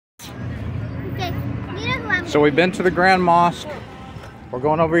So we've been to the Grand Mosque. We're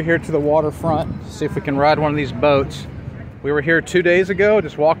going over here to the waterfront, see if we can ride one of these boats. We were here 2 days ago,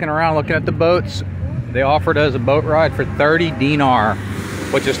 just walking around looking at the boats. They offered us a boat ride for 30 dinar,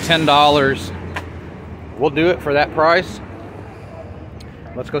 which is $10. We'll do it for that price.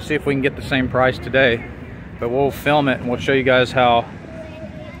 Let's go see if we can get the same price today. But we'll film it and we'll show you guys how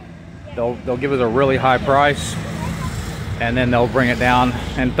they'll give us a really high price and then they'll bring it down.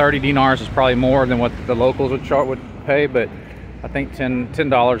 And 30 dinars is probably more than what the locals would pay, but I think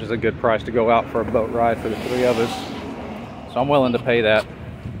 $10 is a good price to go out for a boat ride for the three of us. So I'm willing to pay that.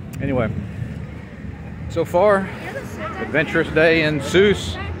 Anyway, so far, adventurous day in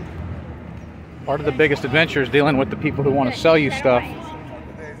Sousse. Part of the biggest adventure is dealing with the people who want to sell you stuff.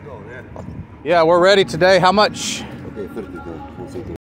 Yeah, we're ready today. How much? Okay, 30.